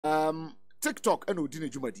TikTok and Udine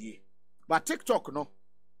Jumadie. But TikTok no.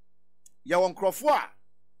 Ya won krofo a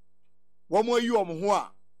womo yi omo ho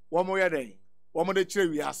a womo ye den womo de kire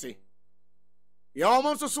wiase ya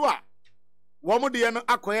womo nso so a womo de no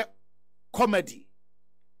akoye comedy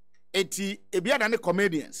eti ebia na ne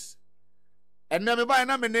comedians enne me ba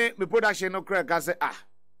na me production no kra ka say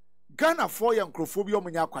Ghana for yan krofo bi omo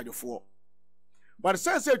nya akwadefo but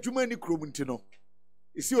sense adwuma ni krom nti no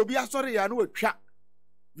isi obi asori ya no watwa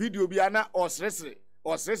video bi ana osresre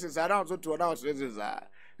za na so to na osresre za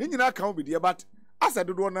ni nyina ka obi de but asa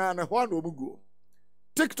dodo na ho na omugo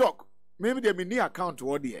TikTok maybe dey mini account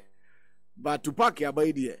wo de but to pack ya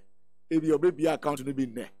by de ebi obebi account no bi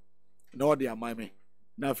nne na o de amai me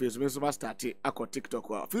na Facebook so ma start akọ TikTok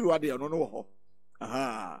wa feel wa de no no ho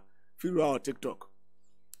feel wa TikTok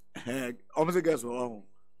almost guess what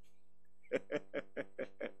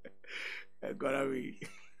gotta be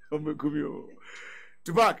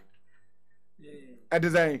to back a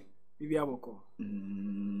design bibi aboko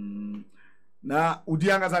na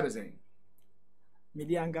udianga za design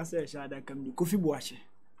medianga se shada kam Kofi Boache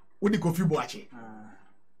udi Kofi Boache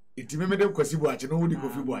itime me de Kofi Boache no udi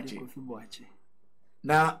Kofi Boache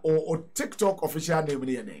na o TikTok official name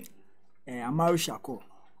ni ene Amaro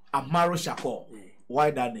Shako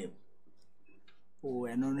why that name oh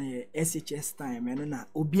eno no SHS time eno na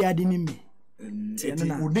obiade ni me eti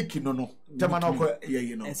uniki no tema na ko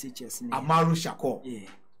ye no SHS ni Amaro Shako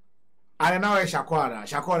ana na we Shako na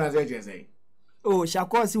say oh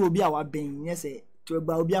Shako si obi a wa ben ye say to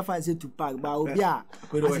gba obi afa say to pack ba obi a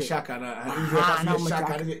ko do Shaka na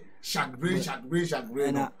Shak brain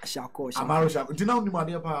na Shako Amaro Shako ntina oni ma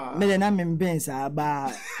de pa me na me ben sa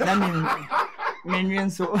ba na me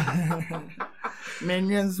menwenso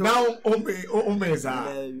now omeza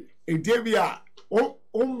edebia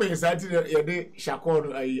omeza ti ye de Shako no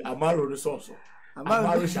Amaro no so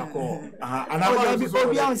Amaro Shako Amaro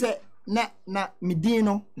obi an say na midin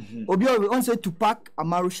no obi on say to pack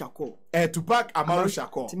Amaro Shako to pack Amaro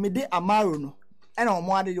Shako ti me de Amaro no e na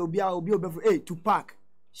omo ade obi to pack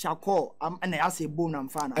Shako and I say bone and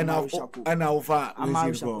fan and Shako and over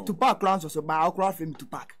Amaro Shako to pack crowns so ba okra film to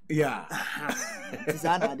pack yeah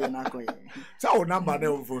zana de na ko so number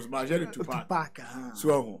na for ma je to pack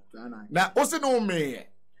so na o se no me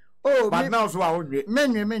but now so a onwe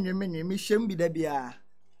menwe me shem bi da bia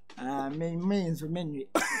me so menwe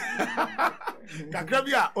kakra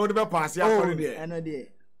bia o de be pass ya for there eno there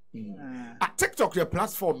TikTok your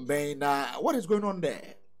platform ben what is going on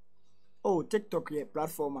there oh TikTok your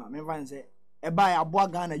platform me van say e buy aboa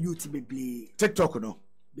Ghana youth beble TikTok no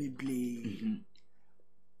beble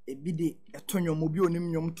e bi de etonwom obi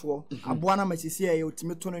onim nwom to aboa na masisi e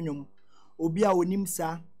otime to nwom obi a onim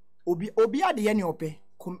sa obi ade ye ne ope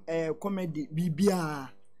comedy bibia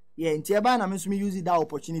ye nti e ba na me so me use that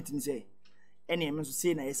opportunity ni say ene me so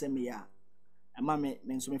say na SME ya ama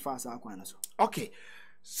me so me fa sa akwan na so okay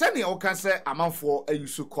sani o kan say amanfo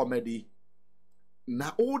ayusu comedy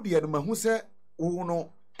na all the no mahu say wo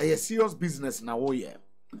no a serious business na wo ye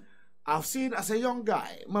I've seen as a young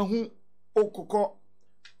guy mahu okoko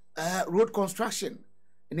road construction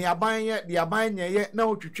ni abanye ye na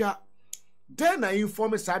otwitwa then I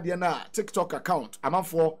inform Sadia na TikTok account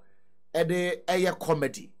amanfo ede eye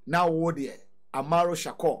comedy na wo de Amaro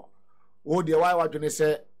Shako wo de why wadwene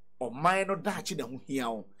say o man no dachi de ho hia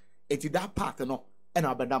wo eti that part no e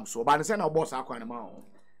na abedam so ba ne say na boss akwan ma ho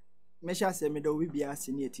me sha say me do we bia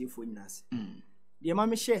se ne etifo nyinase de ma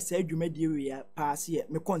me share say adwumadi we ya pass ye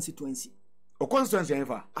me constituency o constituency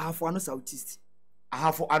enfa ahafo ano southeast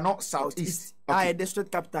southeast okay.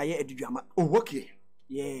 District capital ye Edudwama oh okay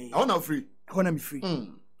yeah I want free me free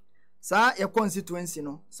sa ye constituency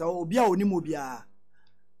no sa obi a onim obi a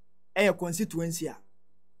e constituency a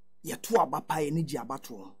ye to abapa ye ne gi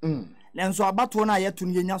abato lenso abato na ye to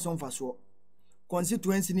ne nya so mfaso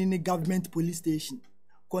constituency ni government police station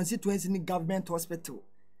constituency ni government hospital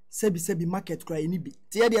sebi market cry ni bi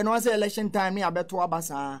tie de no say election time ni abeto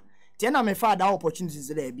abasa tie na me fa da opportunities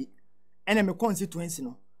there bi ene me constituency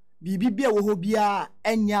no bibi bia wo ho bia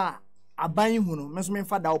enya aban hu no me so me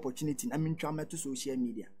fa da opportunity na me ntwa meto social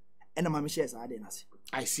media ene ma me share sa de na se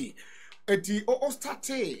I see eti o start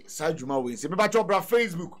sa juma we se me ba chobra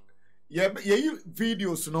Facebook ye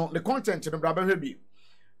videos no the content no bra ba hwe bi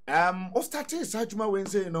o start sa juma we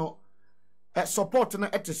se no support na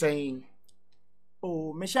saying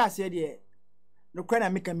oh me sha se de no kwa na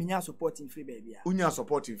me ka minya support in free baby a unya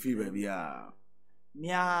support in free baby a me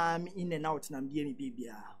in and out na me baby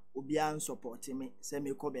a obi an support me se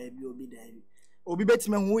me ko baby obi dabi obi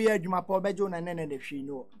betime hu ye adwuma pa obejo na nene de hwi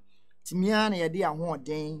no timia na ye de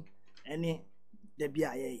ahoden ene da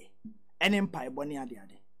bia ye ene mpa ebone ade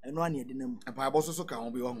eno ane de nam Paibo so ka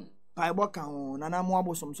ho bi ho paibo ka ho nana mo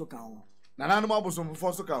abosom so ka ho nana no abosom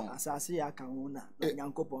fo so ka ho asase ya ka ho na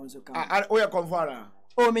Nyankopon so ka ho o ye konfara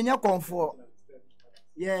o menya konfo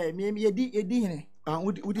yeah me yedi hene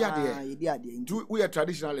udi ade yedi ade we are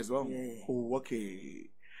traditionalists well oh okay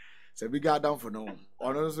so we got down for now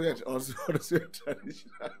also traditionalist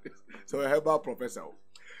so a herbal professor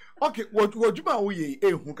okay what you ma we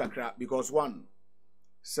ehun kakra because one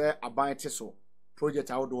say abite so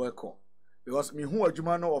project out do work because me who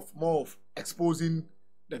adwuma no of more of exposing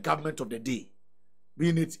the government of the day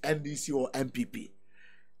being it NDC or MPP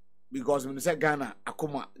because when you say Ghana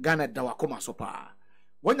da wakoma so pa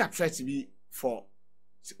when you try to be for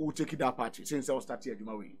who take that party since I start here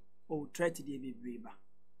adwuma we oh try to be brave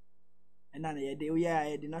and then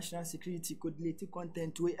the national security coordinating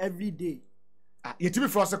content way every day. Yet me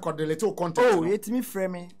for us coordinating content. Oh, yet me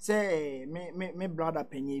frame me say me brother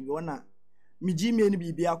penny bi wana me Gmail ni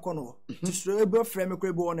bibi akono. To so ebe frame me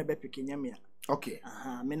kwebo wona be pekenya me. Okay.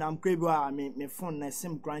 Me nam kwebo a me phone na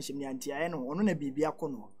sim crunch me anti aye no ono na bibi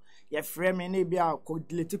akono. Ye frame me na bia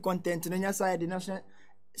coordinating content no nya side the national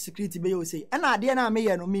security be you say. And ade na me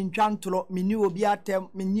ye no me ntwa ntolo me ni obi atem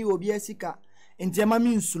me ni obi asika. Ntema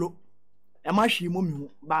me nsulo. E ma hwe mo me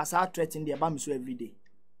hu ba sa threaten dey ba me so every day.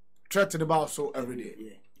 Threaten about so every day.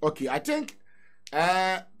 Yeah. Okay, I think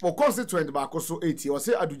for constituent back also 80 or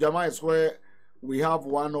say Adujama is where we have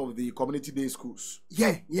one of the community day schools.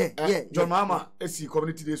 Yeah. John Mama is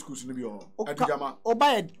community day schools in the Adujama.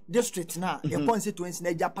 Oba district na your constituency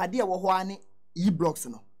na Japade e wo ho ani e blocks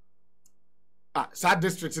no. Sad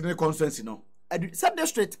district in the constituency no. Sad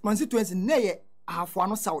district constituency na ye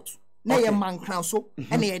Ahafuano South. Na ye Mankran so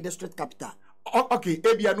na ye district capital. Okay,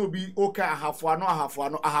 ebia no be okay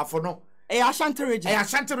Ahafuano. Ashanti region.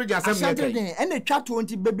 Ashanti region Ashanti region. And the chat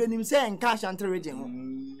 20 baby nim say enka Ashanti region ho.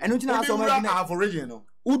 Eno tina so ma Ahafo region no.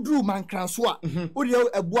 Udru Mankran so a. Odi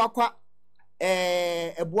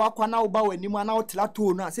ebuakwa na oba wanim na otla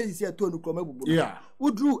to no say sisi to no kroma bubu. Yeah.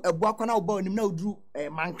 Udru ebuakwa na oba wanim na udru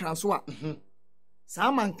Mankran so a.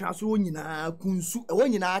 Sa Mankran so nyina kunsu e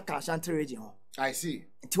nyina aka Ashanti region ho. I see.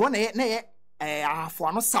 Ti wona ye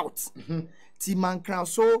Ahafuano South. Ti Mankran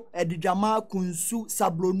so Adujama kunsu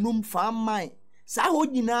sablonum famai sa ho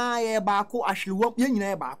nyina ye baako ahwewam ye nyina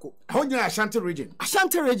ye baako ho nyina Ashanti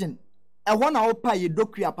region e ho na opa ye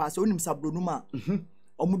dokua pa so onim sablonum a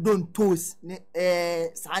omudon toes ne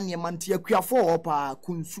sa ne mante akuafo opa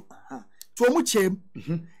kunsu to omu chem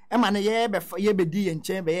e ma ne ye be di ye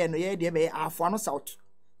nchen be ye no ye de be Ahafuano South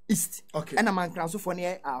East okay e na Mankran so fo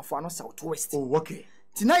ne Ahafuano South West oh okay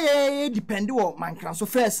tina ye depend wo Mankran so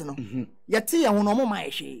first no yete ye ho no mo ma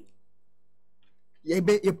ehwe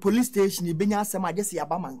ye police station ye benya asem agese ya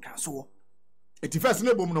ba Mankran so eti first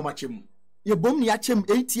na bom no ma chem ye bom ni ya chem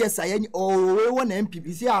 8 years aye we won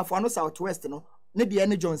MPP si Ahafuano South West no ne de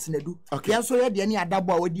ne Johnson Adu ye so ye de ne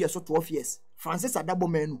Adabo a wodi so 12 years Francis Adabo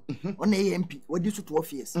manu on e MP wodi so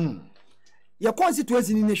 12 years ye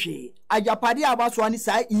constituency ni ne hwe ajapade abaso ani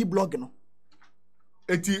sai e-blog no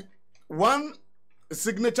eti one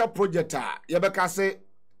signature project yebeka say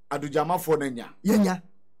Adujama for nanya yenya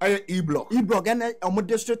ay e-blog na omo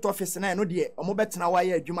district office na no de omo betena wa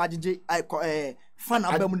ye adwuma agege fan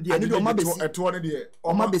abam de ne de omo besi eto ne de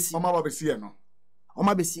omo besi no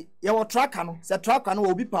omo besi ye wo tracker no se tracker no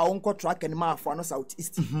obi pa wonko tracker ni ma Ahafuano South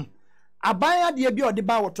East aban ade bi ode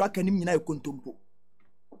ba wo tracker ni nyina ekontompo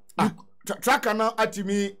tracker na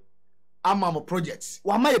atimi amam projects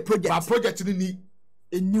wa ma ye project ni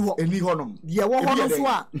eni ho nom ye wo ho no so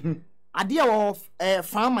a ade ye wo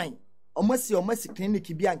farming omasi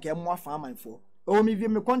clinic bi anka mo farming for o mi vi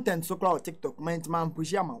me content so kra TikTok man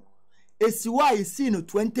push am esiwa esi no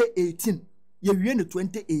 2018 ye wie no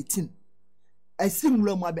 2018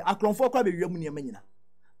 esimula mu abe akronfo kwa be wie mu ne manyina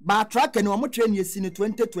ba track ne o mo train esi no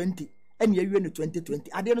 2020 ene ye wie no 2020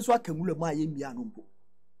 ade no so aka mula mu aye mia no mpo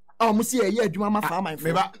musi ye adwuma ma farming for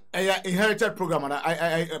meba inherited program na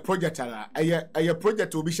project na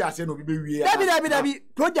project obi sha ase no obi be wie dabi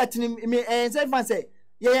project ni me say fan say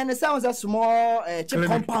ye ne sounds a small chip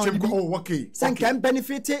compound oh okay san can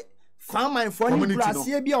benefit farming for ni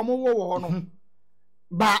place bi o mo wo no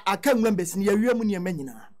ba aka nwura mbesi ni ye wie mu ne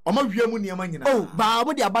manyina o ma wie mu ne manyina oh ba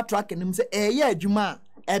mo de aba track nim say ye adwuma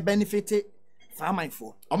benefit farming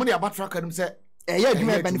for o mo de aba track nim say ye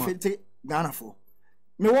adwuma benefit Ghana for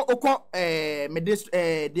me wo okọ me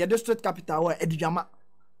the district capital wa Adujama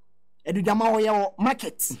wo ye wo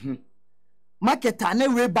market na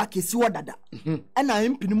we back esi wo dada na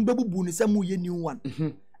mpinim bebubu ne sam ye new one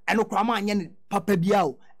eno kwa ma anye ne papa bia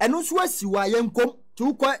o eno so asi wa ye nkom ti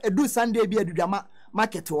ukọ edu Sunday bi Adujama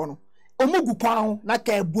market wo no omugu kwa ho na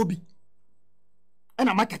ka ebobi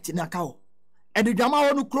ena market na ka ho edudwama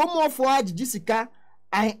ho no kromofo agigi sika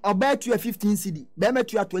I about to a 15 cedi be me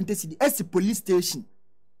to a 20 cedi esi police station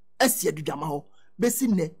esi edudwama ho besi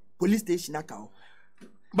ne police station aka ho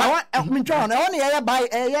ba me twa na one ye buy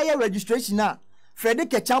ye registration na Freddy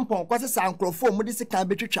Kechampon kwase sankrofo mo de sika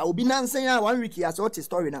betwetwa obi nansen a 1 week ya so what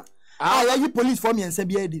story na you police for me ensa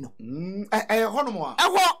bia di no hono a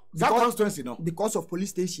that constituency no because of police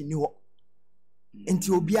station ni ho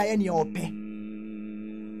enti obi aye ne ope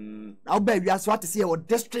now be we are so to see our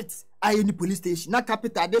district aye ni police station na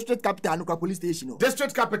capital district capital no police station no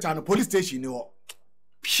district capital no police station ni ho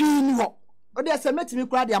phi ni ho o de se metimi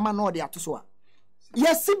kura de ama no de atoso a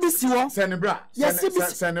yes CBC wo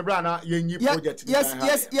senebra na yenyi project ni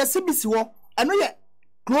yes CBC wo eno ye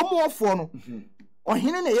kromo ofo no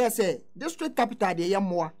ohene na ye say district capital de ye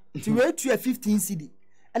moa ti we tu 15 cedi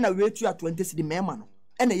na we tu 20 cedi mema no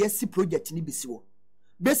na ye si project ni bisi wo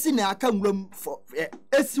besi na aka nwuram for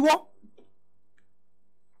esiwo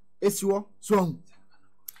so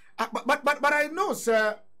but I know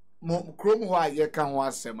sir mo kromo ho aye ka ho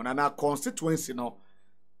asem na constituency no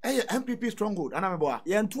MPP stronghold ana mebo a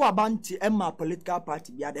ye nto abanti emma political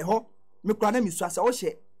party bia de ho me kura na misu asa wo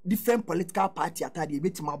hye different political party atade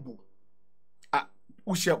ebetima bo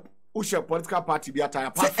Ushe political party bia atade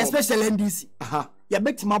apart from especially NDC ya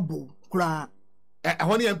betima bo kura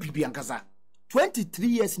ho ne MPP ankasa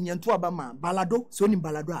 23 years ni nto abama balado so ni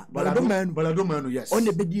balado manu yes on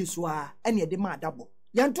the bedi so a ene de ma adabo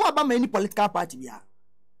ye nto abama ni political party bia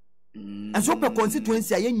and so per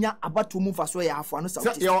constituency ayenya abato mu fa so ya afo no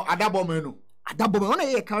south yo adabo manu on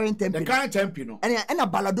ye current MP the current MP no ena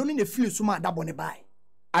balado ni feel so ma adabo ne bai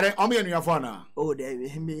are o me enu afo na oh de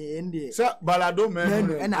me ndi so balado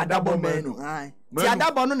manu ena adabo manu ti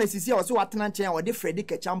adabo no na sisi o so watena nchen o de Freddy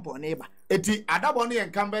Kechampon ne ba eti adabo no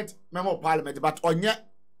incumbent member of parliament but onye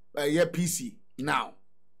ye PC now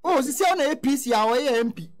oh sisi o na PC a o ye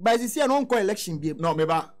MP but sisi no nko election bi no me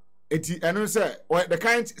ba eti enu say the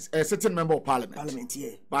current sitting member of parliament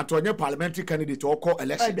yeah but onye parliamentary candidate or call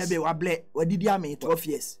elections bebe wa ble wadidi ame 12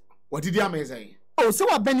 years wadidi ame say oh so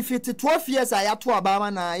wa benefit 12 years aya to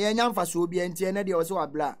abama na ye nyamfa so obi enti na de o so wa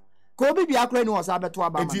bla ko obi bia kra ni o sa beto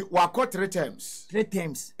abama enti wa ko 3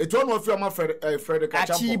 times eti ono fi o ma Fred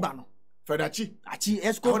Kechampon Fedachi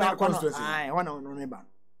esco na kono ai wana no ne ba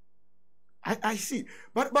I see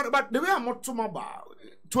but the way I'm not about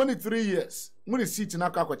 23 years when seat na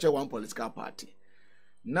ka kwache one political party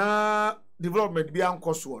na development bi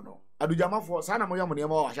anko so no adujama for sana mo yam ne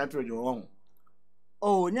ma wa shantre jo won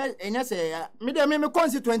oh nya say me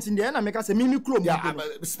constituency there na me ka say me krom yeah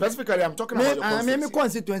specifically I'm talking about your constituency me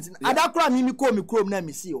constituency adakra me krom na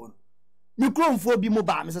me see won me krom fo bi mo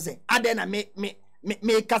ba me say ade na me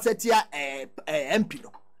kasetia MP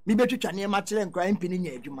no me betwetwa ne ma kire nkra MP ni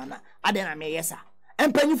nya adwuma na ade na me yesa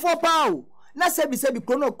empanyifo pa o na sebi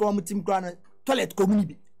krono krom tim kra na toilet komuni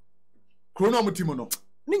bi krono mutim no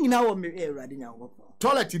ni nyina wo me Awurade nya wo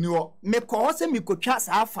toilet ni wo me ko se me kotwa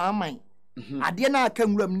sa afa aman ade na aka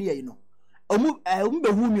nwuram ne yi no omu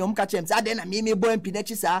behu mi ka chem se ade na me bo MP na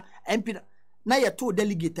chi sa MP na ye to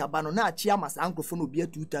delegate aba no na achi amasa ankofo no bi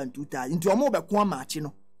 2 nti omu be ko ama achi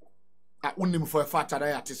no unim for a fat ada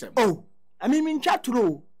ya tisem oh mi ntwa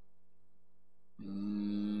tro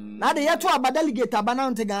na de ye to aba delegate aba na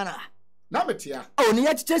nte Ghana na metia oh ni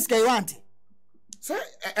ye chicheska you want say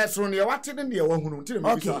esro ne wate ne ye wahunu nti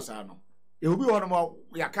me bisa sa no e obi wono mo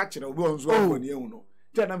ya ka kire obi onzo akoni ehu no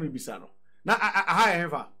te na me bisa no na aha ye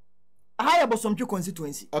fa aha ye bosomtwe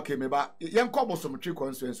constituency okay me ba ye nko bosomtwe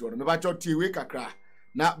constituency wono me ba cho tie we kakra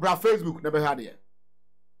na bra Facebook na be ha de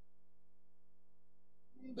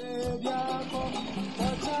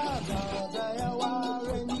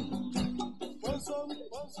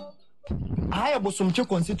aha ye bosomtwe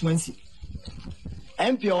constituency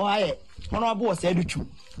MP o haye honorable was education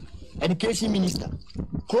education minister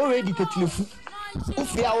ko ready tetelefu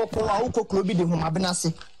ofia wo ko awoko kro bi de ho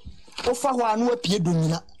mabenase ofa ho anu apie do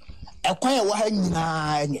nyina ekwan e wo ha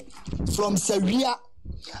nyina nye from sawia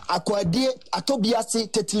akwade atobiase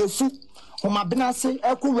tetelefu ho mabenase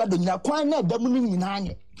ekowura do nyina kwan na damu no nyina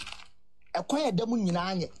anye ekwan e damu nyina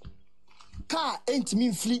anye ka entimi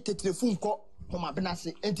mfiri tetelefu nko ho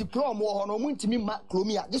mabenase enti prom wo ho no mu ntimi ma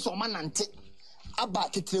kromia de so manante aba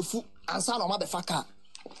tetelefu ansa no ma be faka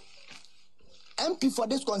MP for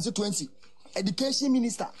this constituency education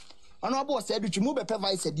minister honorable was said you move be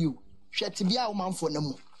vice dio hwetibia wo manfo na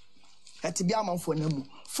mu hwetibia manfo na mu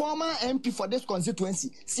former MP for this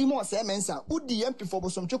constituency Simon Semensa udi MP for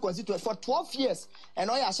Bosomtwe constituency for 12 years and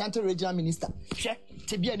oya Ashanti regional minister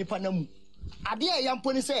hwetibia nipa na mu ade e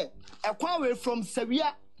yamponi say ekwan we from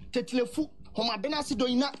Sawia tetelefu homa benasi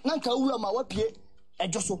doina nanka wura ma wapie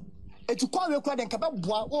ejoso etu kwa we kwa den ka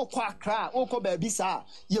beboa wo kwa akra wo kwa ba bi sa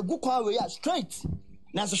ye gu kwa we ya straight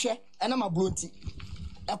na so hwe ena ma blonti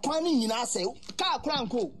ekwan ni nyina ase ka akra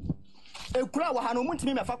nko ekura wa ha no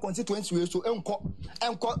muntimi mefa constituency we so enko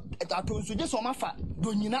atonsu je so mafa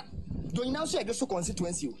donyina so e so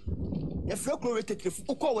constituency o e fre kro we tetrefu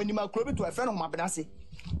ukọ wani ma kro bi to e fre no mabena se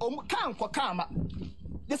ka anko ka ma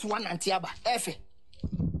this one antiaba efe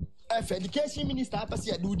education minister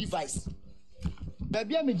apasi do device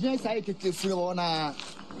baby am gina sai tetrefu no na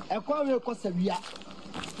ekọ we ko sabia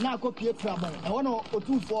na akopie trouble e wono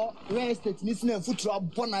otufo real estate ni sina futuro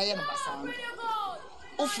bona ye no basa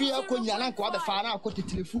ofia ko nyana nko abefa na akọ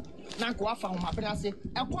tetrefu na nko afa ho mabena se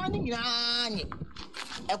ekwan ni nyina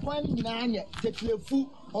tetrefu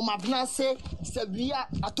o mabena se sabia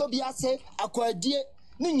atobia se akwadie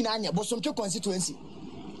ni nyina anya bosomtwe constituency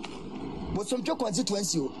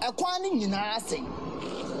o ekwan ni nyina se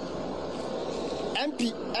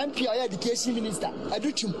MP or education minister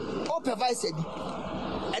aduchum o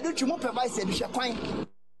supervisor di kwan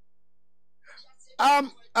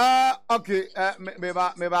okay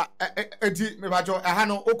meba jo aha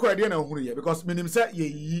no okode na huru ye because minim say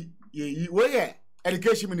ye we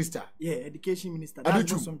education minister education minister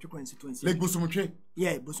that's Bosomtwe constituency like Bosomtwe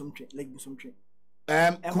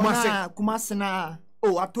Kumase na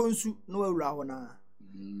atonsu no awura ho na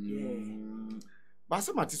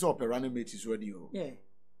basa matise opera na meti so adi o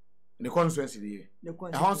ne constituency dey e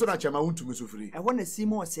ho so na chema wuntumi so free e ho na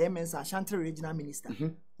Simo Semensa Ashanti regional minister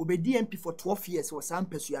obedi MP for 12 years was am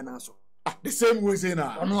pesua na so the same way say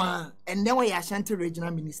na ono and then we Ashanti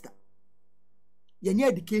regional minister yenya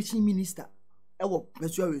education minister e wo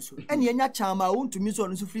pesua we so ene yenya chama wuntumi so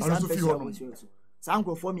no so free sam pesua so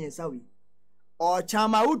sanko for me ensa we o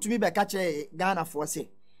chama wuntumi be ka che Ghana for say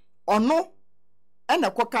ono ena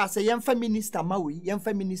koka say yemfa minister mawi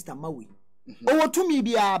owo tumi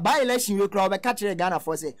bia by election we kra be ka che Ghana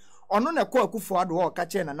for say ono na ko akufo ado o ka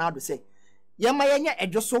che na nado say yema yenya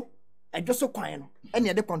edwoso kwan no ene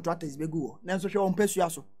ye de contractors begu wo na nso hwe on pesua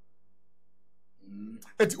so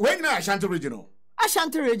when na Ashanti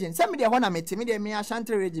region say me de ho na me me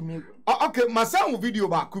Ashanti region me okay masan video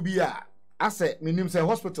ba ku bia ase minim say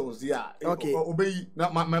hospitals dia obey na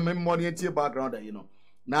my money tie background you know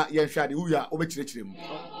na ye hwade wo ya obekirekire mu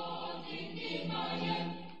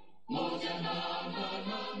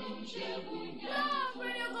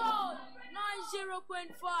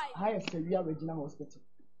highest area regional hospital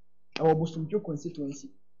our Bosomtwe constituency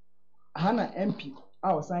hana MP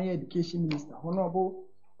our science education minister honorable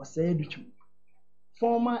Osayeduchu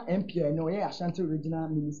former MP no ye Ashanti regional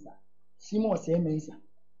minister Simo Semensa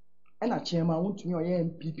and a chairman wuntumi oye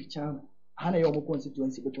MPP chairman hana ye obo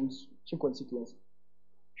constituency Bosomtwe constituency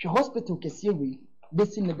she hospital kese we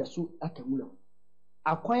besi ne daso akamula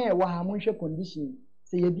akwan e wa ha monhwe condition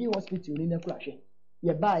say ye bi hospital ni na kula hwe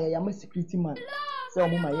ye ba ye yama security man say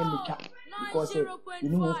omo ma ye metwa because you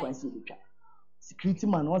know kwan say betwa security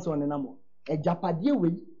man also on namo ejapade we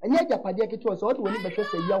anya ejapade keto so what we be hwe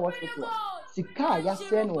say ya hospital sika ya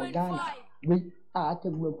say no Ghana we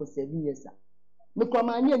akamula for 7 years me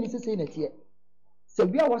kwama anya ni say na tie say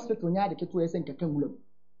we hospital nya de keto say nkaka ngulam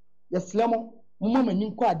ya slamo mama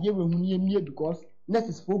ni kwa ade we hunu ye mie because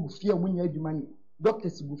nurses for gufie munya adwuma ni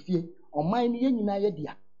doctors gufie oman ni nyina ye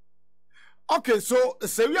dia. Okay, so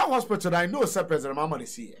Sevilla Hospital, I know Sir President Mama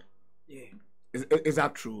is here. Yeah. Is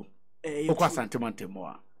that true? Okwa sentiment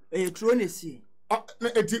more. True ne see.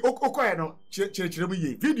 Eti okwa no chire mu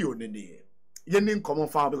ye video ne ne. Ye nin common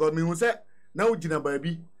farm because me hu say na ugina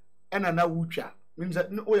baabi ena na wutwa. Means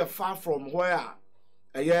that we are far from where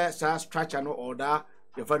say structure no order.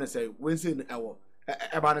 Your friend say we say no ewo.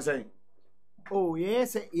 Eba say oh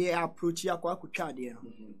yes, yeah approach ya kwa kutwa de no.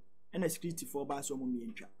 And security for ba so mo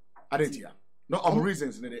mientwa. Adentia. No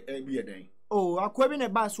reasons ne be a day. Oh, akwa bi ne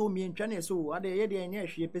ba so mientwa na so ade ye de enye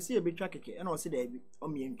hwe pese e betwa keke e na o se da bi o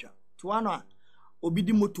mientwa. To ano a obi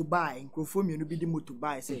di moto buy nkrofo mienu bi di moto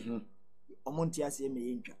buy say omonti ase me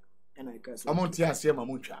yentwa. E na ka so omonti ase ma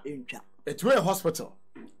montwa. Entwa. Etwe hospital.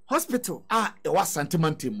 E was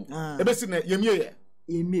sentiment mu. E be si na yemie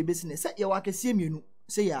ye be si na say ye wa kese mienu.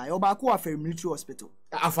 Say ya yo ba ko afere military hospital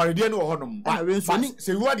afarede no ho nom ba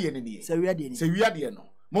se wiade ne nie se wiade no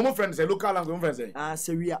momo friend say local language friend say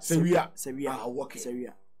se wia okay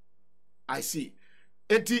se I see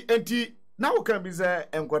enti now we can be say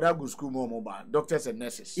enkwada go school mo ba doctors and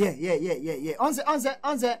nurses yeah on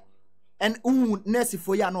say and nurse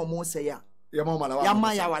for ya no mo say ya mo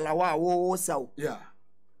malawa ya walawa wo saw yeah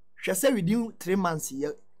hwe say within 3 months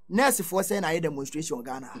nurse for say na demonstration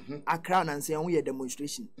Ghana Accra na say we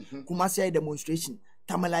demonstration Kumasi demonstration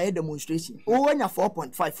Tamale demonstration o wanya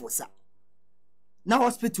 4.5 for sa na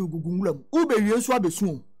hospital gugungulam ube wie nso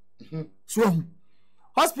abesu so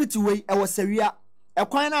hospital we e wasawia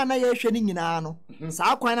ekwan na ye hwe ni nyina no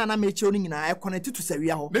saa kwan na meche ni nyina e connect to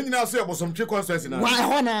sawia ho ni nyina so e bosomtwe constituency na wa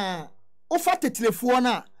ho na ofa tetelefo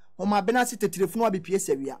na o ma bena se tetelefo no abepie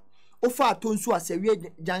sawia ofa atonsu asawia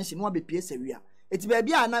junction no abepie sawia eti ba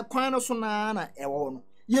bia na kwan no so na e wo no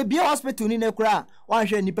ye bia hospital ni na kura wan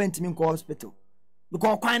hwe nipa ntimi nko hospital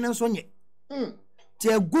because kwan no so nye ti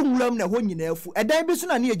egungulam na ho nyina afu edan bi so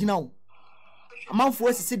na ne agina ho amanfo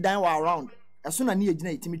asisi dan wa around eso na ne agina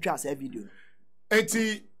yetimi twa asa video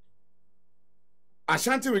eti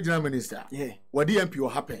Ashanti regional minister what the MP will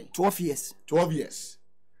happen 12 years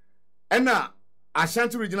and now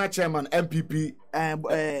Ashanti regional chairman MPP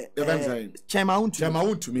chairman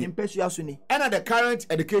to me and the current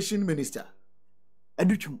education minister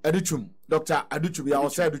Aduchum Dr. Aduchum ya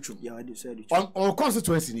say Aduchum on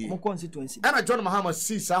constituency and I John Mahama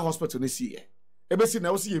sees our hospital this year ebesi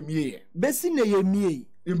na wo se yemie besi na yemie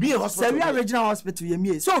yemie hospital Seria regional hospital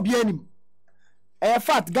yemie so obi anim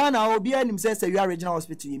fact Ghana obi anim say Seria regional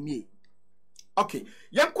hospital yemie okay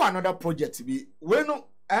yanko another project bi we no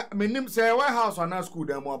menim say warehouse or school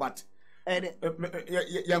dem but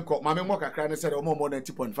yanko mame mo kakra ne say o mo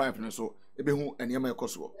 90.5 no so ebehu enema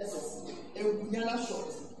ekoso enkunya na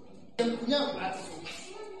short enkunya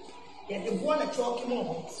practice ye de bo na chalk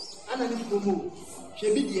mo ana ni promo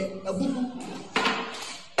shebi de abubu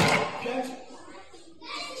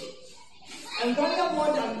and Ghana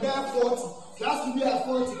more than there 40 class to be at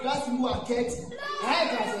 40 class to be at 30 right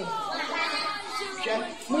class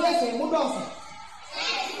check mo le say mo do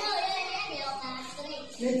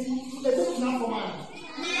Ebit na for man.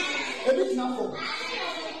 Ebit na for.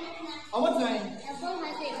 What time?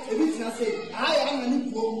 Ebit na say, I am an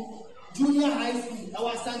equal junior high school.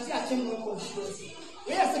 Our Santi Achim no constituency.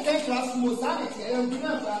 We are second class most sanity. I am doing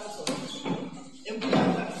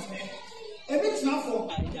Ebit na for.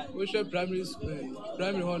 We should primary school.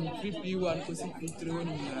 Primary one, 3P1,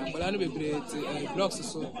 3 but I know be blocks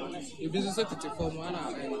so. It is so to form one.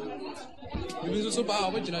 You so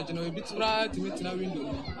power which na a bit right to meet na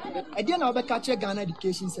window. I didn't know catch Ghana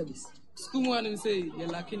education service. School one say you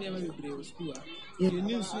lucky never be brave school. You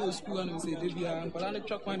new school and say they be and I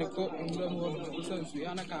truck one go and go more sense we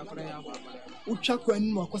ana ka kra ya. Ucha kwa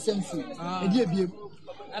nini wako sense. E die bie.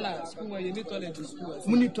 Ana school you need toilet to school.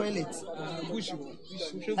 Muni toilet. Bush.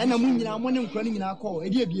 Ana munyina mo ne nkra nyina ko e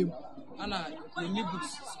die bie. Ana you need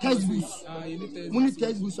books. Textbooks. You need textbooks. Muni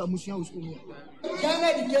textbooks amusua school. Ghana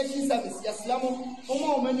education service yaslamo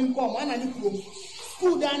omo mani nko ana ni kuro.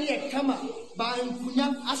 School dan e kama ba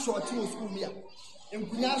nkunya ashort wo school ya.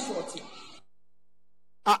 Nkunya ashort.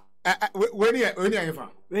 When you are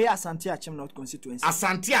we are Asante Achim North constituency.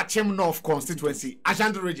 Asante Achim North constituency.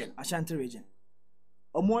 Ashanti region. Ashanti region.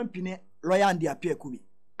 Omo mpine lawyer and the appear kubi.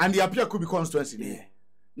 And the appear kubi constituency. Yeah.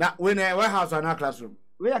 Now when a warehouse or na classroom.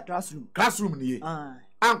 We are classroom. Classroom ni.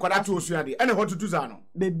 Kwada to osu ade. And what to do zano?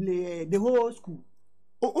 Beble the whole school.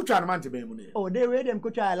 O try man to be mu ne. Oh, they read them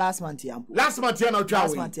coach last month here. Last month here na try.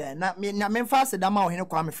 Last month here. Na me fast da ma ohene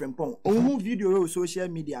kwa me frempon. Ohun video we social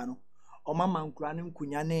media no. O mama nkura ne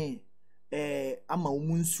nkunya ne ama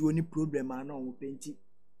omu nsuo ni problem ana o penti.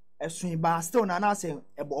 Esun ba still na say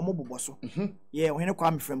ebo omo boboso. Yeah, ohene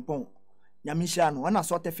kwa me frempon. Nyamisha no na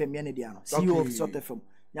sort FM ye ne dia no. CEO of sort FM.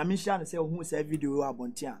 Nyamisha no say ohun say video we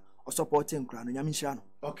abonte a o support nkura no nyamisha no.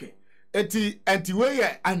 Okay. Enti we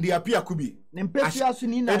and the appear kubi. Nempesu asu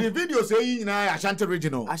ni na. The video say na Ashanti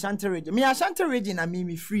region. Ashanti region. Me Ashanti region na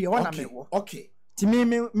me free one na me wo. Okay. Ti me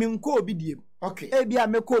nko obi die. Okay. Bia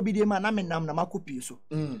me ko obi die ma na me nam na makopi so.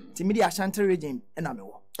 Ti me di Ashanti region na me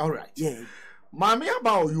wo. All right. Yeah. Mami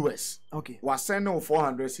about US. Okay. Was sending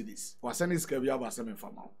 400 cedis. Was sending skabia ba sem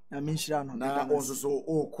fama. Na me shira no. Na also so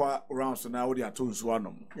o kwa rounds na we dey atonsu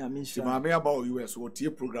anom. Na me shira. Mami about US what tie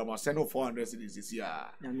program was sending 400 cedis this year.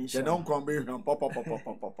 They don't come be pop.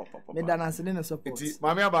 Me dana se ne support.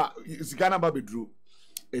 Mami about Zigana ba bedru.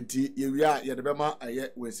 Enti ye wi a ye de be ma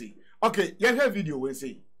aye we say. Okay, ye hear video we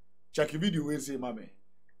say. Check video we say mami.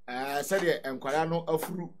 Said ye enkwara no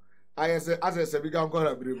afuru. Aye say as biga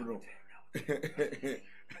nkora birim no.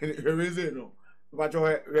 We say no. But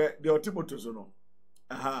the Otimoto so no.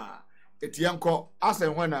 Aha. Etianko as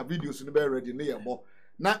and when a videos no be ready na yebo.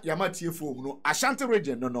 Na yamatie fo no Ashanti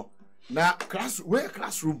region no. Na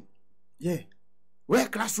classroom. Yeah. Where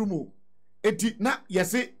classroom o. Eti na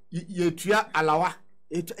yese yetua alawa.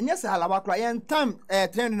 Yes, alawa kra yen time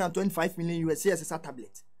 325 million US as a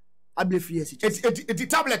tablet. Able free yes. Eti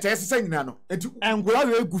tablet yes say nyina no. Eti engura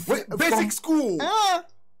we gu basic school.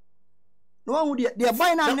 No one would they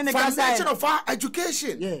buy now in the foundation of our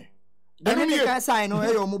education. Yeah. Then you can sign no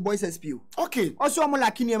e omo boys SPO. Okay. Also omo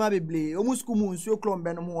like niema beble, omo school mu nsuo klom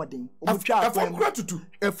be no mo odin. Omo twa afom kura tutu.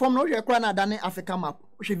 E form no hwe kura na dane Africa map. O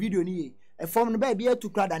hwe video ni ye. E form no ba bia tu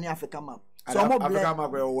kura dane Africa map. So omo Africa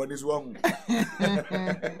map we won this one.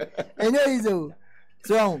 Enye izo.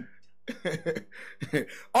 So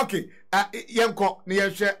okay, yenko na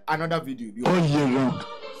ye share another video. Oh yeah, wrong.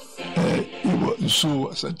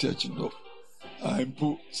 So Santiago no. I'm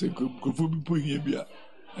po se go bi po here bia.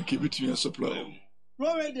 I keep it to supply.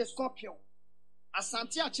 Rory the Scorpion.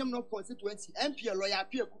 Asante Achem no constituency. MP lawyer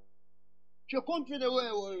Pieku. She company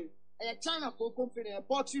way. A China for company a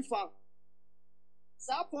poultry farm.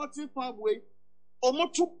 Sa poultry farm way. Omo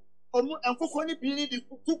enkoko ni bi ni di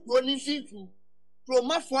kuku ni fifi. Pro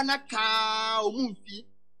mafona ka omumfi.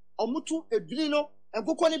 Omutu ebili no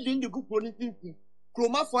enkoko ni bi ni di kuku ni fifi. Pro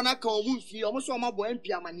mafona ka omumfi. Omo so omo bo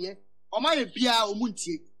MP amane. Omo ye bia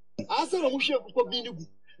omuntie. Asa no mo hwe kuku bi ni gu.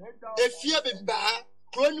 Efia be ba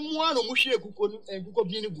kroni mu ano mo hwe kuko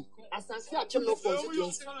bi ni gu Asante Achem no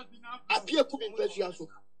constituency apia ku bi mpafia so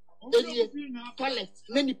enie talent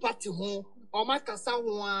na ni party ho o ma kasa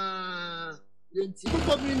ho a yenti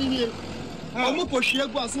kuko bi ni ni o mo po hwe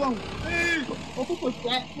gu aso ho o ko po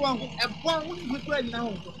hwe ho e bo ho ni kuko ani na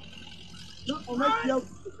ho o ma pia o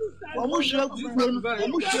mo hwe gu o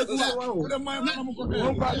mo hwe gu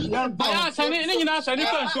aya sani ni nyina sani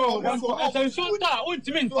kan so sani so ta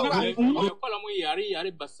ultimate kola mo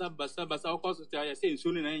yare basa o ko so ta ya se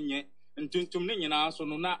nso ni na nye ntuntum ni nyina so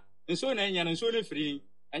no na nso na nya nso ni free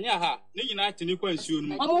anya ha ni nyina tini kwa nsuo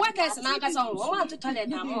no o workers na aka so o want to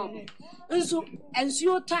toilet am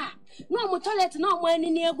nsuo ta no mo toilet na mo ani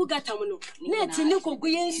ni egu gatam no na tini kogu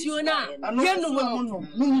ye nsuo na ye no mo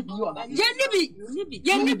ni bi wa ye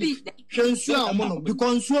ni bi nsuo am no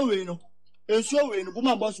because nsuo we no bu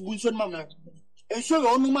ma boss bu nsuo ma na nsuo we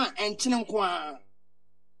onu ma enchine nko a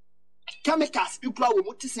chemicals bi kura wo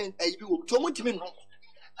mutisen ayi bi wo to mutimi no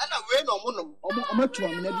ana we no mo omo tu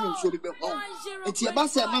am na bi nsuo bi be ho enti e ba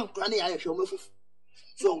se man kura na ya hwe omo fufu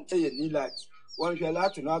so say ni light one shall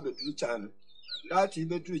out to have a true channel that is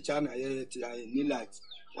the true channel ni light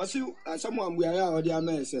was you someone we are already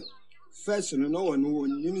amazed first no one who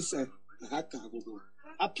nim say haka go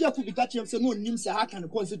apia ku bi ka chem se no nim se haka ne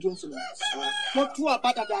constituency no to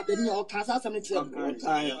abada da ni o ka sa sam ne tire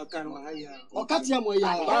o ka tia mo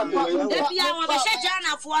ya e bia wa be she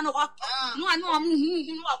jana fo no ho no ko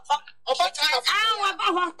o ba ta wa ba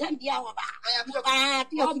ho kan bia wa ba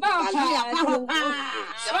apia ku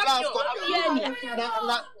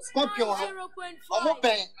na Scorpion o mo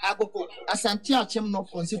ben agogo Asante Achem no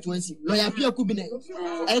constituency lawyer apia ku bi ne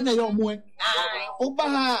e na yo mo e o ba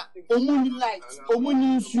ha omu ni light omu ni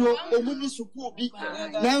nsuo omu ni suku bi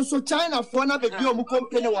nanso China for na be bi omu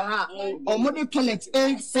company wa ha omu de toilet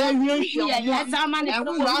e se hwe ya zaman e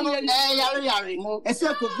yare e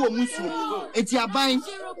se ko go omu nsuo eti aban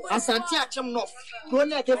Asante Achem no ko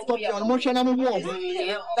na ke Scorpion mo hwe na mo wo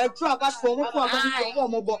e tu aba ko mo ko aba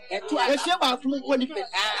mo bo e se ba fu mo ko ni pe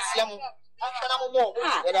sia mo na mo mo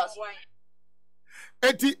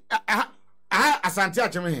eti Asante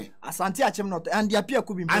Achem he Asante Achem no and apia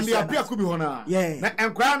ku bi ho na na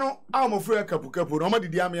enkwa no a mo furu kapukapu no ma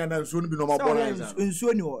didi amia na nsuo no bi no ma bo na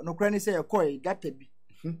nsuo ni ho no kra ni se ye koi gata bi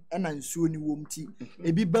e na nsuo ni wo mti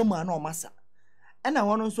e bi ba mu ana o masa e na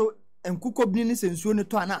wono nso enkuko bi ni se nsuo ni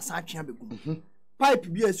to ana asa atwea begum pipe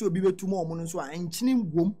bi ese obi betum o mo no nso a enchini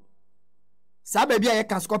ngwom sa ba bi a ye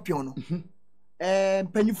ka Scorpion no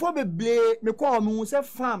mpanyifo beble me kwa o mu se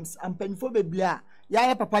farms mpanyifo beble a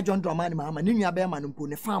ya papa John Dramani mama ni nua be ma no mpo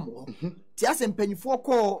ne farm ho ti ase mpanyifo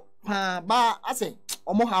ko pa ba ase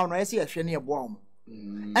omo ha no ese ye hwe ne ebo omo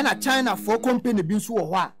e na China for company bi nso wo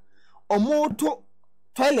ho a omo to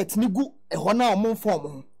toilet ni gu e ho na omo form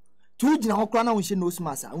ho tu gina ho kra na wo hye no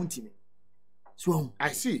smas a untimi so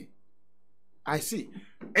I see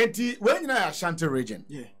enti when you Ashanti region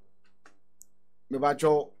me ba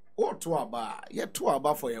cho o to aba ye to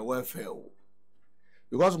aba for your welfare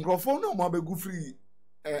because microphone no mo abegu free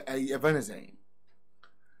evanizing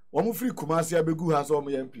wo mo free Kumasi abegu ha so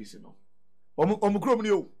mo MPs no o mo krom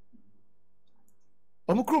ni o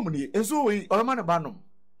krom ni enso we o ma ne banom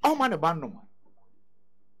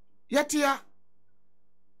yetia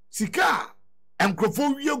sika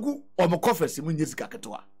microphone wiegu o mo kofesi mo nyesika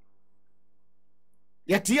ketwa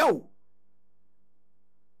yetia o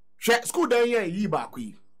hwe school dan yi ba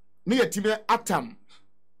akwi ni yetime atam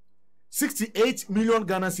 68 million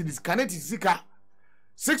Ghana cedis Canadian sika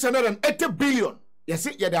 680 billion. Yes,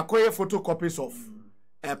 yeah, they acquire photocopies of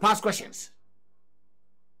past questions.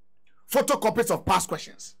 Photocopies of past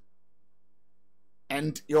questions.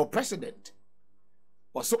 And your president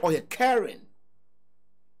was so caring.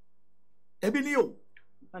 Ebi ni o.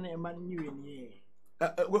 Ana man new ni.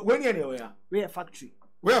 When you are We a factory.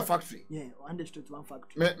 We a factory. Yeah, on the street one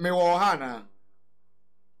factory. Me wo ha na.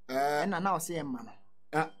 And now say man.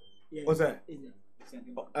 What's that?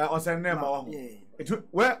 On send name wa ho.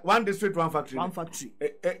 Where one district one factory. One factory.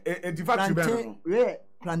 The factory be we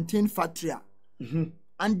plantain factory.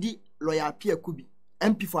 And the lawyer Pierre Kubi.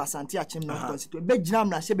 MP for Asante Achim North constituency. Be gina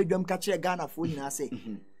na she bedwam ka kire Ghana fo nyina say.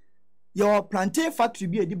 Your plantain factory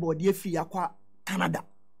be edi body free akwa Canada.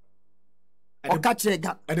 O ka kire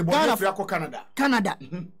Ghana free akwa Canada. Canada.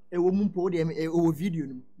 E wo mumpo de e wo video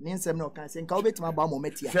nim. Ne nsem na o kan say nka obetima ba mo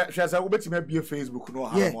metia. Hwe say obetima bie Facebook no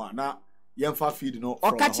ha mo na yemfa feed no.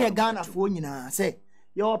 O ka kire Ghana fo nyina say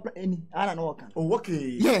your any ana no kan. Oh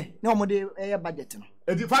okay. Yeah, na mo de budget no.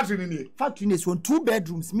 The factory ni. Factory ni so 2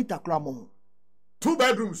 bedrooms meter kra mo. 2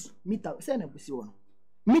 bedrooms. Meter, say na busi wono.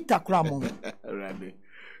 Meter kra mo. Right.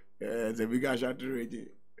 The big factory.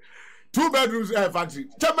 2 bedrooms factory.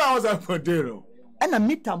 Chamba house for day. And a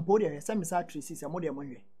meter mpo de say me sa tracy say mo de mo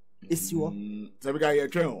hwe. Esi wo. The big ye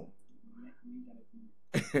twen.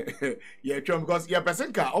 Ye twen because your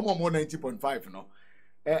person ka omo 90.5 no.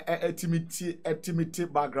 Timidity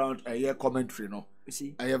background a commentary no. You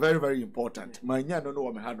see. Very very important. Manya no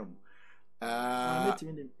what me hanom.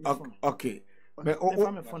 Okay.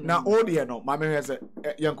 Now all the no my man say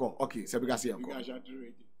yanko okay so because yanko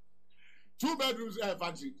 2 bedrooms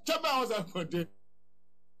factory chamber house for day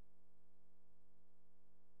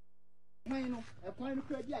my no e kwan no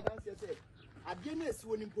kwa di aganse say ade na esi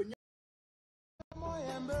woni mponya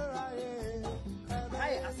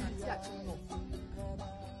ai Asante Achim no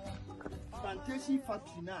plantation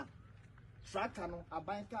factory na tracker no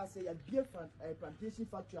abanka say ya bie plantation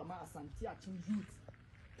factory ama Asante Achim youth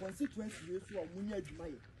constituency yesu o munya adwuma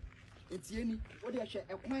ye entieni wo de hwe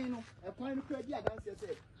ekwan no kwa di aganse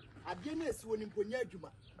say ade na esi woni mponya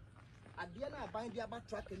adwuma ade na aban bi aba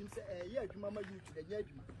track nim say ye adwuma ma youth de nya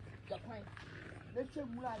adwuma jakwan na hwe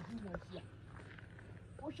mu adi na hia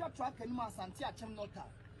wo hwe track nim Asante Achim nota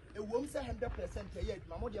ewom say 100% ye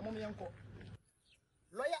adwuma mo de mo yenko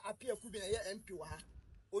lawyer appear ku bi na ye MP wa ha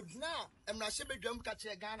odina emrahye bedwam ka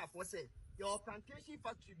kire Ghana for say your plantation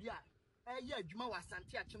factory bi a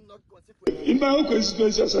in my own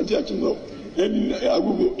constituency, Asante Achim North, and in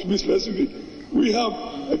Agugo, to be specific, we have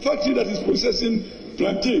a factory that is processing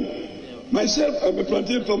plantain. Myself, I'm a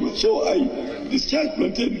plantain farmer, so I discharge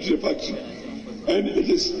plantain to the factory, and it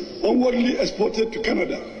is onwardly exported to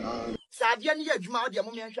Canada.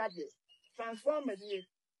 Transformers here,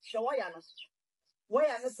 Shawayanas. Why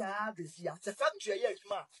are the Sabbath? The factory, yes,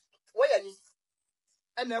 ma. Why are you?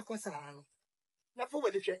 And no concern. Na for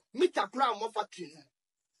we dey meter kra mo factory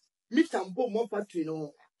meter mbo mo factory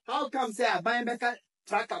no how come say aban beka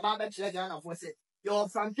tracker ba be kire Ghana for say your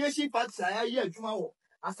plantation factory aye adwuma wo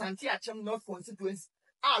Asante Achim North constituency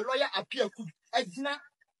lawyer appear ku agina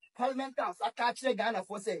parliament house aka kire Ghana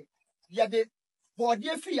for say ye de body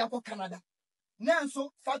free akọ Canada na nso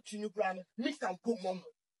factory no kra no meter mbo mo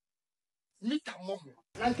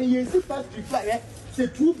na ke yesi factory kra say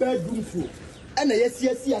 2 bedroom full and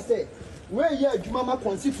yesi say where ye adwuma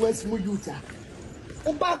constituency mu youth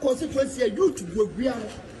oba constituency youth gwagwia no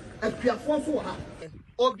apiafo so ha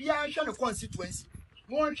obia hwe no constituency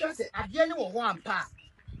mo hwe se ade ne wo ho ampa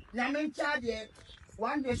na mencha de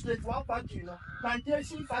one district one factory no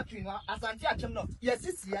plantation factory no Asante Achim no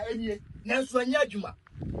yesisi ya enie na nso anya adwuma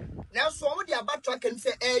na nso wo de abatwa kan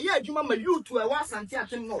se ye adwuma ma youth e wa Asante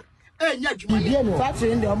Achim no anya adwuma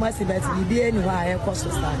factory in the almost bet bibia ni wa e cost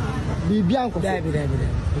stand bibia nko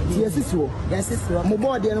yes mo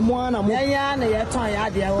board e mo ana mo ya na ye ton ya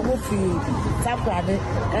de wo mo fi taprade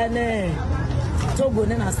ene togo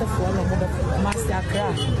ne na sefo no mo be master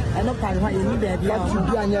akra eno pare ho ye ni da bia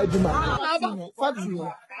bi anya adwuma factory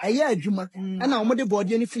eye adwuma na mo de board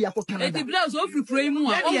ni fi akọ Canada e bla so fi pro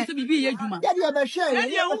mu a o so bibi ye adwuma ya de be share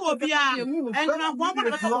e wo wo bia enna kwa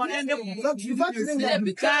kwa ka ende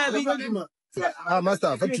factory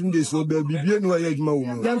master factory dey so be bibie no aye adwuma wo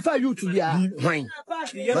mu dem fa youth bia hwan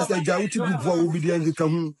master ja uti bi for obedience ka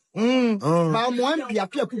hu ba mo ampia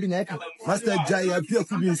pia ku bi na ka master ja ya pia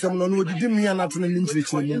ku bi nsam no no didi mmia na to na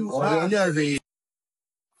nchirichiri mu o onye ahwe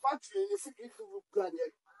factory ni secret group plan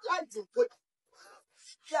ya dimpo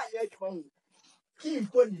ya ya adwuma ki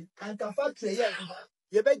imponi anta factory ya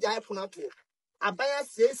ye be ja iphone ato abaya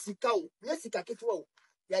se sika o ye sika ketwa o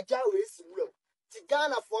ya ja we si wura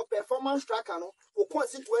Ghana for performance tracker no o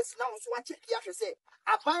constituency na so wa check ya hwe say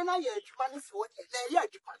aban na ye adwuma ni so na ye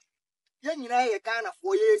adwuma ye nyina ye Ghana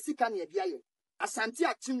for ye sika na bia ye Asante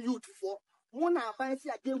Achim youth for mo na aban si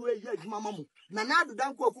ade we ye adwuma mamu na na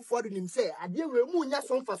adodan ko akufo do nim say ade we mu nya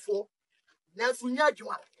so mfafo na so nya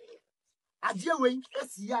adwuma Adia we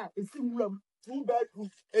esia esi wuram 2 bedroom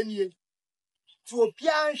enie. To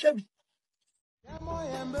opia nhwe.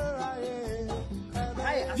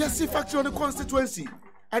 Yes, see factory on the constituency.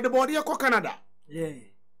 At the body of Canada. Yeah.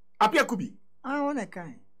 Apia Kubi. I want a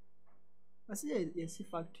kind. I say yes, see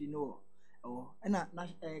factory no. Oh, and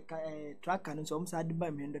track and so I'm sad by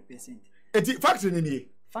 100%. It's factory in here.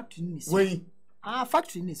 Factory in this. When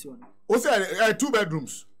factory in this one. What's that? 2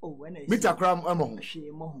 bedrooms. Oh, when I meet a cram among she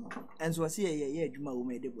more. And so I say, yeah, Juma who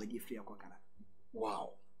made the body free of Kokana.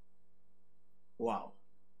 Wow. Wow.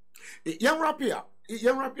 Young rapper.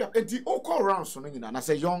 And the all call around so and as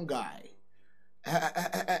a young guy.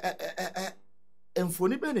 And for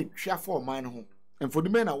the men, share for mine home. And for the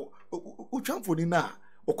men, who jump for the now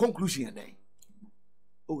or conclusion day.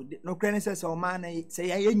 Oh, no credit says, or man,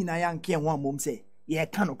 say, I ain't a young king one mum say, yeah,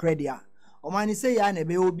 cannot credit. Or man, say, I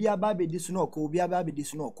never be a baby this no, be a baby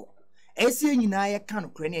this no. I see in I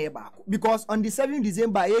can't credit back because on the 7th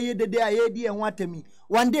December, the day I did and wanted me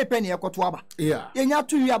 1 day penny a cotwaba. Yeah, you have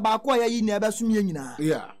 2 years back why you never swim.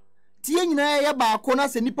 Yeah, Tiena ya ba kona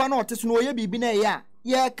se nipa na ote so no ye bibi na ya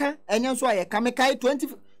ye ka enye so aye ka me kai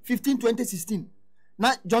 2015 2016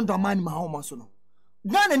 na John Dramani ma homa so no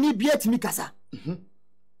Ghana ni bia timi kasa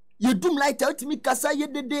ye dum light timi kasa ye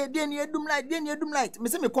de ne dum light me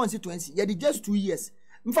se me constituency ye de just 2 years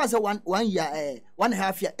mfa se 1 year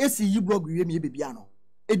 1.5 year esi yi blog wie me bibia no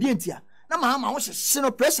e di entia na ma ho hye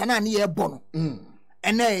no pressure na ne ye bo no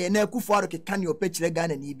ene na Akufo-Addo ke kan yo pechire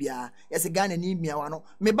Ghana ni bia yes Ghana ni mia wa no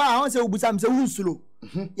me ba ho se obusa me se hu slow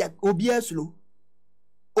ya obia slow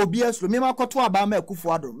me ma koto aba ma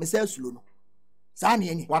Akufo-Addo me se slow no sa na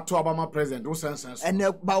yenye wato aba ma president wo sense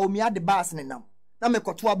ene ba omi ade bas ne nam na me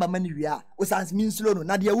koto aba ma ni wia wo sans min slow no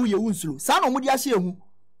na de wo ye wu slow sa na omudi ahye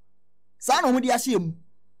emu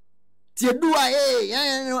tie duwa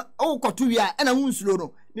o koto wia na wu slow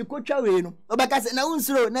no mi ko twa we no obaka se na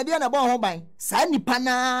unsuro na bia na bo ho ban sa nipa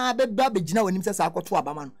na beba begina wanim se sa akoto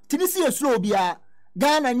abama no tini si esuro bia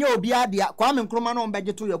Ghana nya obia dia kwa me nkroma no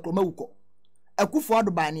mbeje to yekroma wuko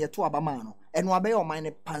Akufo-Addo ban ne to abama no eno abaye o man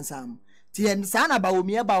ne pansam ti en sa na ba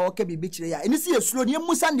omi e ba o ka bibi kire ya eni si esuro ne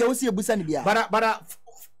musa ne o si ebusa ne bia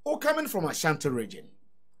but coming from Ashanti region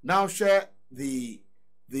now share the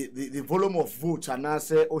volume of votes and now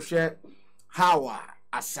say o share how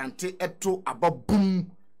Asante eto ababum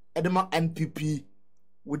edema NPP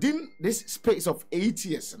within this space of 8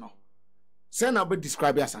 years no say na be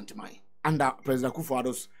describe Asante man under President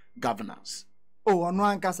Akufo-Addo's governance. Oh, ono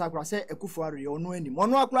ankasa akura say Akufo-Addo ye ono anim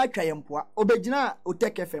ono akura atwa ye mpoa obegina o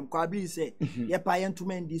Tech FM kwa bi say ye pa ye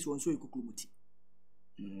ntuma ndi so nso ikukulumuti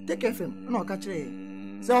Tech FM no ka kire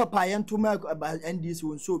say o pa ye ntuma ndi so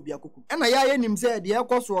nso obi akuku na ya nim say de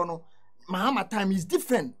ekoso no Mahama time is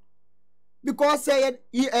different because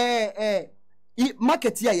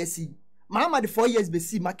market here you see Mahama the 4 years be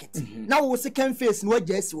see market now we second phase no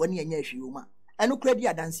just one enya hwema eno credit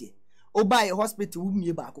adanse o buy a hospital wu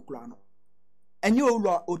mie ba akokura no enye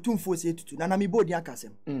owura otumfo se tutu na me bodi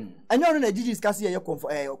akasem enye ono na gigi skase ye confo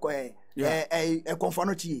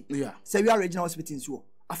no chi say we are regional hospital nso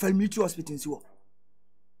afal military hospital nso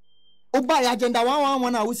o buy agenda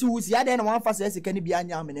 111 na wusi ya dey na wan fa se sika ni bia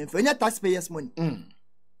nya amene mfa enye taxpayers money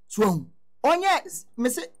so onye me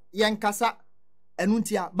se yenkasa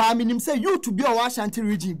enuntia ba minim say YouTube bi o wa Ashanti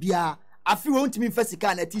region bia afi won timi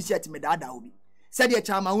fasika na t-shirt me dada obi said ye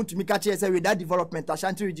chama won timi ka che say with that development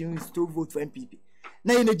Ashanti region is to vote for MPP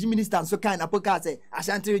na energy minister so kan apoka say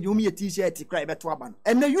Ashanti region me t-shirt cry beto aba no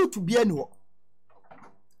ene YouTube bia ni ho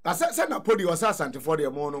na say na podi o Asante for the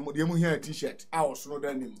mo no de mu here t-shirt a o so no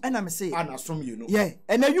dan nim ena me say ana som you know yeah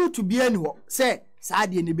ene YouTube bia ni ho say sa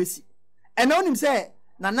de ne besi ena onim say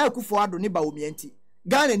na Akufo-Addo ni ba omianti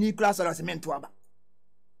Ghana ni class or cement aba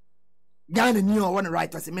Ghana ni o won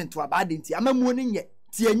right cement aba adenti amamu ni nye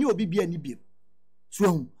ti enyi obi bia ni biem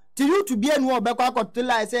so ti YouTube bia ni o be kwa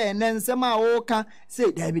akotela say ensem a wo ka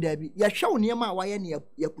say dabi ya hwe oniem a waye ne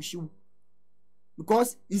ya pushiwu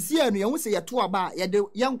because isi enu ye hu say ya to aba ya de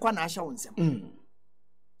ye nkwa na ahya wonsem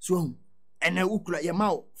so ene ukura ye ma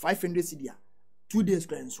 500 cedi 2 days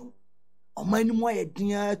kranso omani mo ye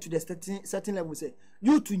dia to the certain level say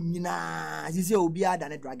YouTube nyina sisi obi ada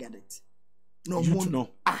na drug addict no you know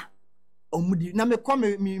omudi na me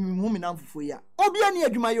come me hu me na mfufo ya obi ani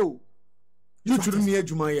adwuma yo YouTube ni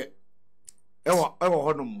adwuma ye ewo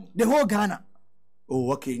hodom the whole Ghana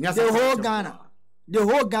oh okay the whole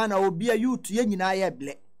Ghana obi a YouTube ye nyina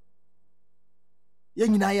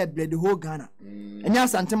ye ble the whole Ghana enya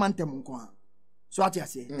sentiment nko so ati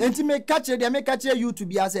ase enti me catch YouTube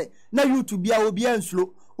bia say na YouTube bia obi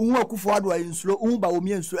anslo unhu Akufo-Addo anslo unhu ba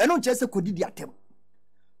omi anslo eno nche se kodidi atem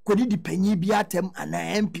kodi di panyi bi atem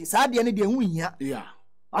ana MP saa de ne de hu hia yeah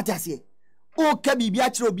atase o ka bi bi a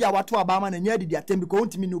kire obi a wato aba ma na nya di atem bi ko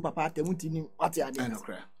ntimi ni papa atem ntimi ate ade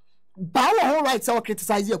ba wo right so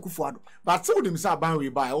criticize Akufo-Addo but so them say ban we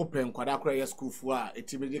buy open kwada kra yes school fu a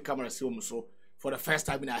etimi di camera see om so for the first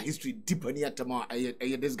time in our history deep any atema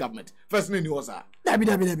this government first name was dabi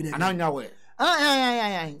ananya we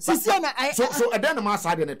sisi na so eden ma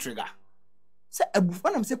sa de na trigger se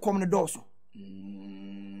abufa na se kom ne dɔɔso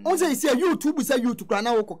on say YouTube say YouTube kra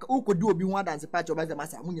na wo di obi ho dance patch obaze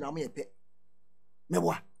masa mu nyina mo yepe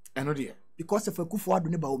meboa eno de because of Akufo-Addo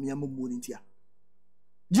ne ba omi amambo ni ntia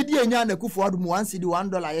gidi enya na Akufo-Addo mu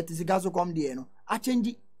 $1 yet sika so kom de no a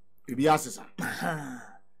change ebi asesa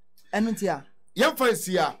eno ntia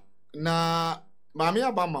yemfansia na maame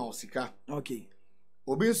abama osika okay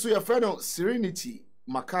obi nso ye friend Serenity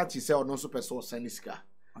Makati say ono so person send sika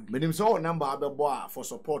menim so number abebo for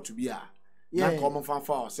support to be a na come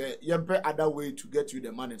fanfa say yempe other way to get you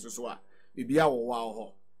the money so a bibia wo wa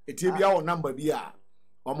ho eti bia wo number bi a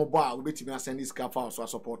omo bo a obetimi send sika fa so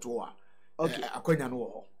support wo a okay akonya no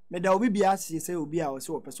ho me da obi bia say obi a wo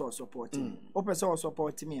say wo person support wo person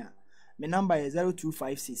support me a me number is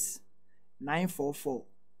 0256 944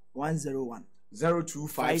 101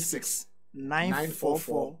 0256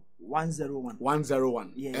 944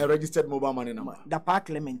 101 a registered mobile money number Dapa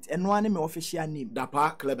Clement and one me official name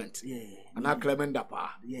Dapa Clement and Clement Dapa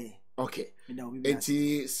okay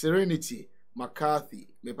enti Serenity McCarthy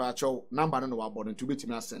me pa cho number no wa board to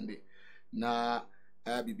betimi asende na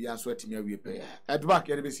bibia so atimi awie pe edback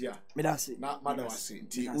ye be sia me da se na madawase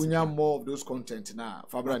enti unya more of those content na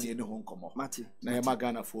fabra ne ho nkomo na ye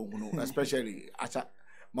magana fo hu no especially acha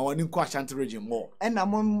ma wani ko Ashanti region more and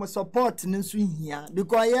am support nso hia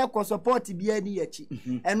because ye ko support bia ni yachi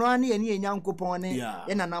eno ane ye ni nyankopon ne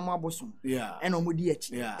ye nanam abosom and omudi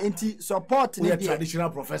yachi enti support ne traditional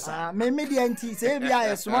professor me media enti se bia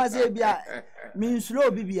ye soma se bia min slow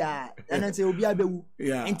bibia eno se obi abewu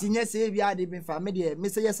enti nye se bia de bin fa media me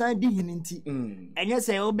se ye san di hin enti enye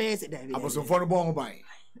se obe se David abosom for no bo ho ban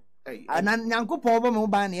anan nyankopon bo me ho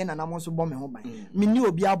ban ne ye nanam so bo me ho ban me ni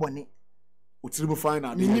obi abone Utiribu fine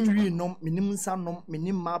na minim wi nom minim nsanom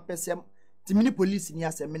minim ma pesem ti mini police ni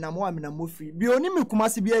asem na mo amena mo free bi oni me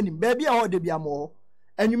kumase bi anim ba bi a ho de bi amo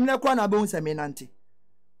anwum na kwa na be hunse me nante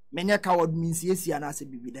menye coward minsiesia na ase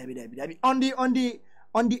bibi dabi on the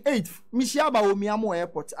 8th mishia ba wo mi amo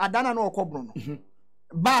airport adana na okobro no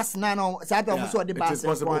bus na no sata mo so de bus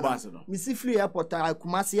no mi si free airport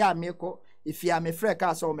kumase ya meko ifia me free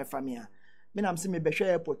car so me famia me na mse me behwe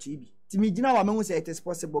airport ibi ti mi gina wa me hu say it is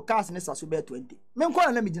possible cars ne saso be 20 me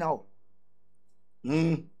nko na me gina wo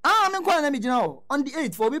me nko na me gina wo on the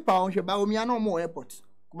 8th for be pa on hwe ba o mi ana mo airport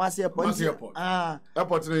kumase airport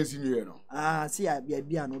airport na esi nwe no si a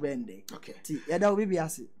bia no be nde okay ti ya da obi bia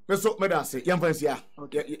se so me da se yemfansia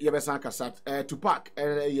ye be san kasa to pack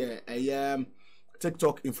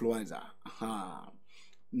TikTok influencer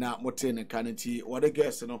na motene kanenti what the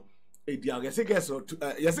guest no yes guess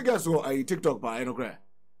so TikTok ba no kra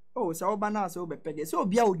oh so ba na so be pege so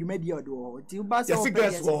bia odwumadi odo ti ba so yes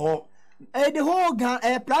guess ho the whole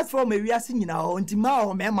platform we are singing now until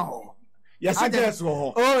ma mema ho yes guess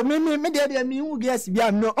ho oh me dey me who guess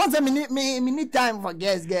bia no on say me need time for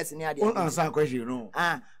guess near there on answer question no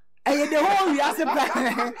the whole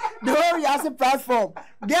we are platform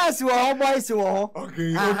guess wo boys wo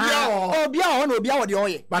okay obia no the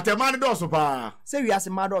oye but the man do so pa say we are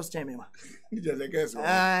some mad us cheme ma just guess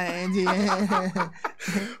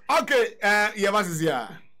okay yeah what is here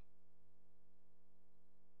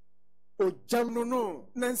o jam no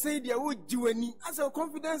na say dia wo jiwani as a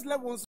confidence level